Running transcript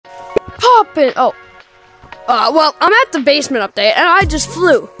pop it. Oh. Well, I'm at the basement update, and I just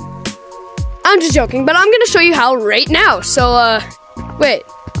flew. I'm just joking, but I'm gonna show you how right now. So, wait.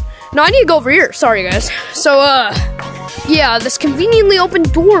 No, I need to go over here. Sorry, guys. So, yeah, this conveniently open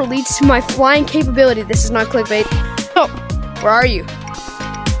door leads to my flying capability. This is not clickbait. Oh, where are you?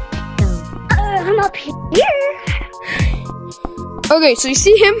 I'm up here. Okay, so you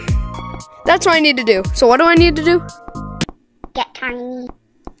see him? That's what I need to do. So what do I need to do? Get tiny.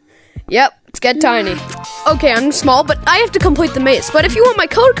 Yep, let's get tiny. Okay, I'm small, but I have to complete the maze. But if you want my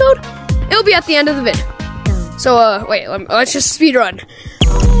code, it'll be at the end of the vid. So, wait, let's just speed run.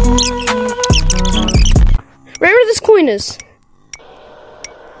 Right where this coin is.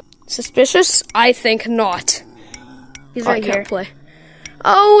 Suspicious? I think not. He's right I can't here. play.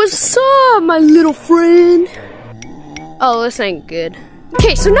 Oh, what's up, my little friend? Oh, this ain't good.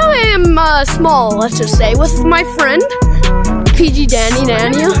 Okay, so now I am small, let's just say, with my friend, PG Danny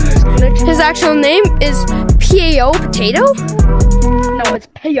Nania. His actual name is P-A-O Potato? No, it's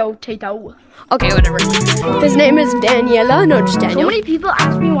Potato. Okay, whatever. His name is Daniela. No, just Daniel. So many people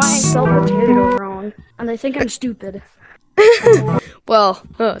ask me why I spelled potato wrong, and they think I'm stupid. Well,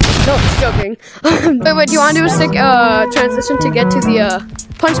 no, just joking. Wait, do you want to do a sick transition to get to the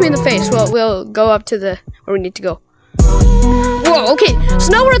punch me in the face? Well, we'll go up to the where we need to go. Whoa, okay.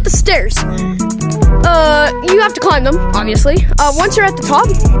 So now we're at the stairs. You have to climb them, obviously. Once you're at the top,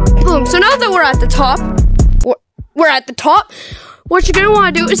 boom. So now that we're at the top, what you're gonna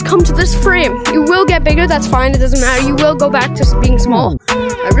want to do is come to this frame. You will get bigger, that's fine, it doesn't matter. You will go back to being small.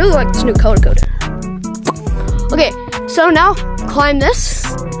 I really like this new color code. Okay, so now climb this,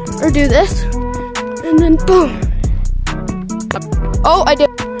 or do this, and then boom. Oh, I did.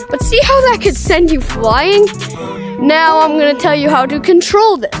 But see how that could send you flying? Now I'm gonna tell you how to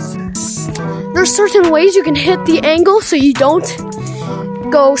control this. There's certain ways you can hit the angle so you don't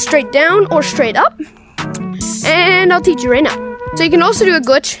go straight down or straight up. And I'll teach you right now. So you can also do a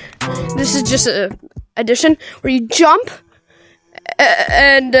glitch. This is just a addition where you jump,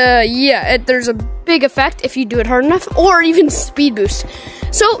 and yeah, there's a big effect if you do it hard enough, or even speed boost.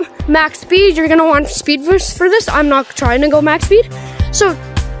 So max speed, you're gonna want speed boost for this. I'm not trying to go max speed. So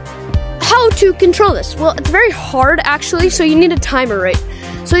how to control this? Well, it's very hard actually. So you need a timer, right?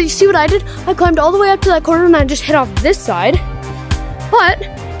 So you see what I did? I climbed all the way up to that corner and I just hit off this side. But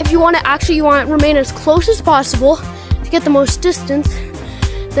if you want to remain as close as possible to get the most distance,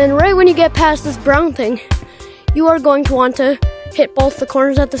 then right when you get past this brown thing, you are going to want to hit both the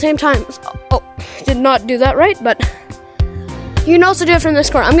corners at the same time. Oh, did not do that right, but you can also do it from this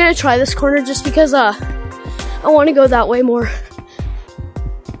corner. I'm gonna try this corner just because I want to go that way more.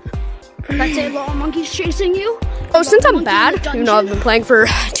 Let's say little monkey's chasing you. Oh, since I'm bad, you know I've been playing for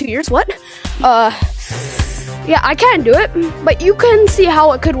 2 years. What? Yeah, I can do it, but you can see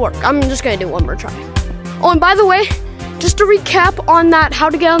how it could work. I'm just gonna do one more try. Oh, and by the way, just to recap on that, how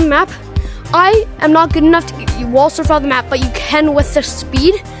to get on the map, I am not good enough to get you wall surf on the map, but you can with the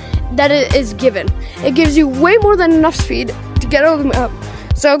speed that it is given. It gives you way more than enough speed to get on the map.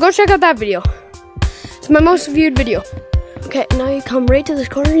 So go check out that video. It's my most viewed video. Okay, now you come right to this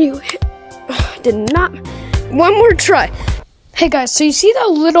corner. You hit. Did not. One more try. Hey guys, so you see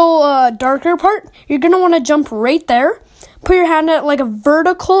that little darker part? You're gonna want to jump right there. Put your hand at like a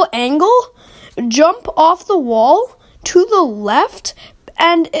vertical angle. Jump off the wall to the left,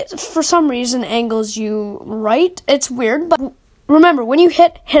 and it, for some reason, angles you right. It's weird, but remember, when you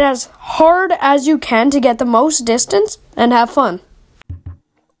hit as hard as you can to get the most distance and have fun.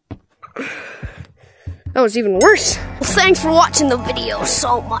 That was even worse. Well, thanks for watching the video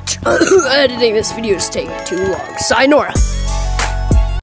so much. Editing this video is taking too long. Sayonara.